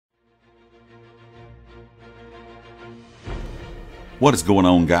What is going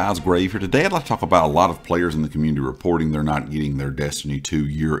on, guys? Grave here. Today I'd like to talk about a lot of players in the community reporting they're not getting their Destiny 2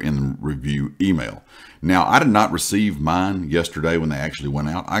 year-end review email. Now, I did not receive mine yesterday when they actually went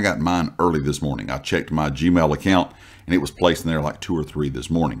out. I got mine early this morning. I checked my Gmail account and it was placed in there like 2 or 3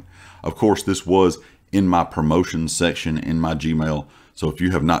 this morning. Of course, this was in my promotions section in my Gmail. So if you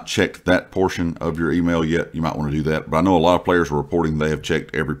have not checked that portion of your email yet, you might want to do that. But I know a lot of players are reporting they have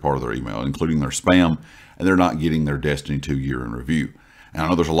checked every part of their email, including their spam, and they're not getting their Destiny 2 year-end review. And I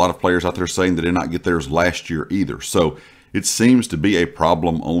know there's a lot of players out there saying they did not get theirs last year either. So it seems to be a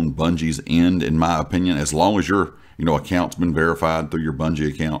problem on Bungie's end, in my opinion, as long as your account's been verified through your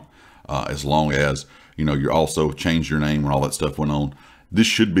Bungie account, as long as you also changed your name and all that stuff went on. This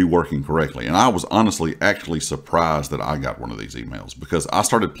should be working correctly. And I was honestly actually surprised that I got one of these emails, because I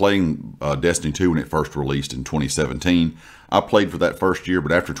started playing Destiny 2 when it first released in 2017. I played for that first year,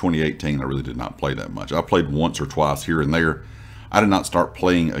 but after 2018, I really did not play that much. I played once or twice here and there. I did not start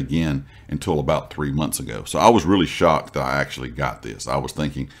playing again until about 3 months ago. So I was really shocked that I actually got this. I was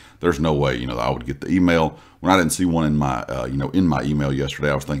thinking there's no way, that I would get the email. When I didn't see one in my, in my email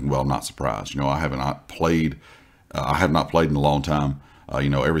yesterday, I was thinking, well, I'm not surprised. I have not played in a long time.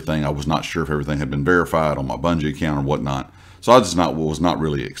 Everything, I was not sure if everything had been verified on my Bungie account or whatnot. So I just was not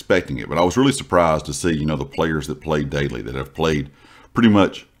really expecting it. But I was really surprised to see, the players that played daily, that have played pretty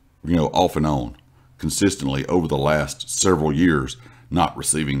much, off and on, consistently over the last several years, not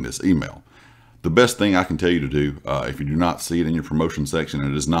receiving this email. The best thing I can tell you to do, if you do not see it in your promotion section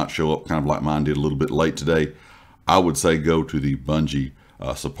and it does not show up kind of like mine did a little bit late today, I would say go to the Bungie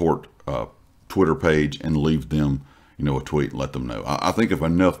support Twitter page and leave them a tweet and let them know. I think if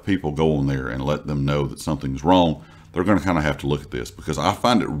enough people go on there and let them know that something's wrong, they're going to kind of have to look at this, because I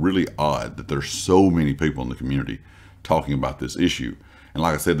find it really odd that there's so many people in the community talking about this issue. And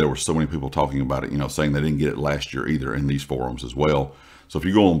like I said, there were so many people talking about it, saying they didn't get it last year either in these forums as well. So if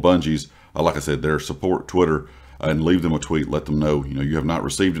you go on Bungie's, like I said, their support Twitter, and leave them a tweet, let them know, you have not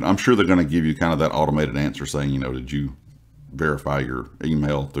received it. I'm sure they're going to give you kind of that automated answer saying, did you verify your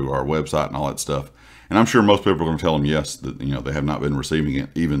email through our website and all that stuff. And I'm sure most people are going to tell them yes, that they have not been receiving it,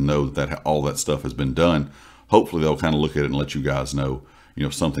 even though that all that stuff has been done. Hopefully they'll kind of look at it and let you guys know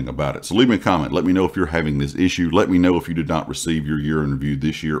something about it. So leave me a comment. Let me know if you're having this issue. Let me know if you did not receive your year-end review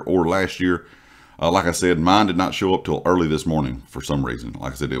this year or last year. Like I said, mine did not show up till early this morning for some reason.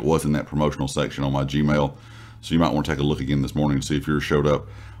 Like I said, it was in that promotional section on my Gmail. So you might want to take a look again this morning to see if yours showed up.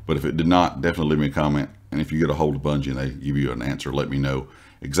 But if it did not, definitely leave me a comment. And if you get a hold of Bungie and they give you an answer, let me know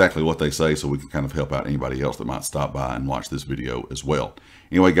exactly what they say so we can kind of help out anybody else that might stop by and watch this video as well.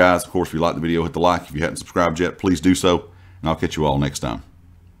 Anyway, guys, of course, if you like the video, hit the like. If you haven't subscribed yet, please do so. And I'll catch you all next time.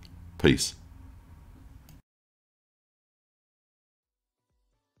 Peace.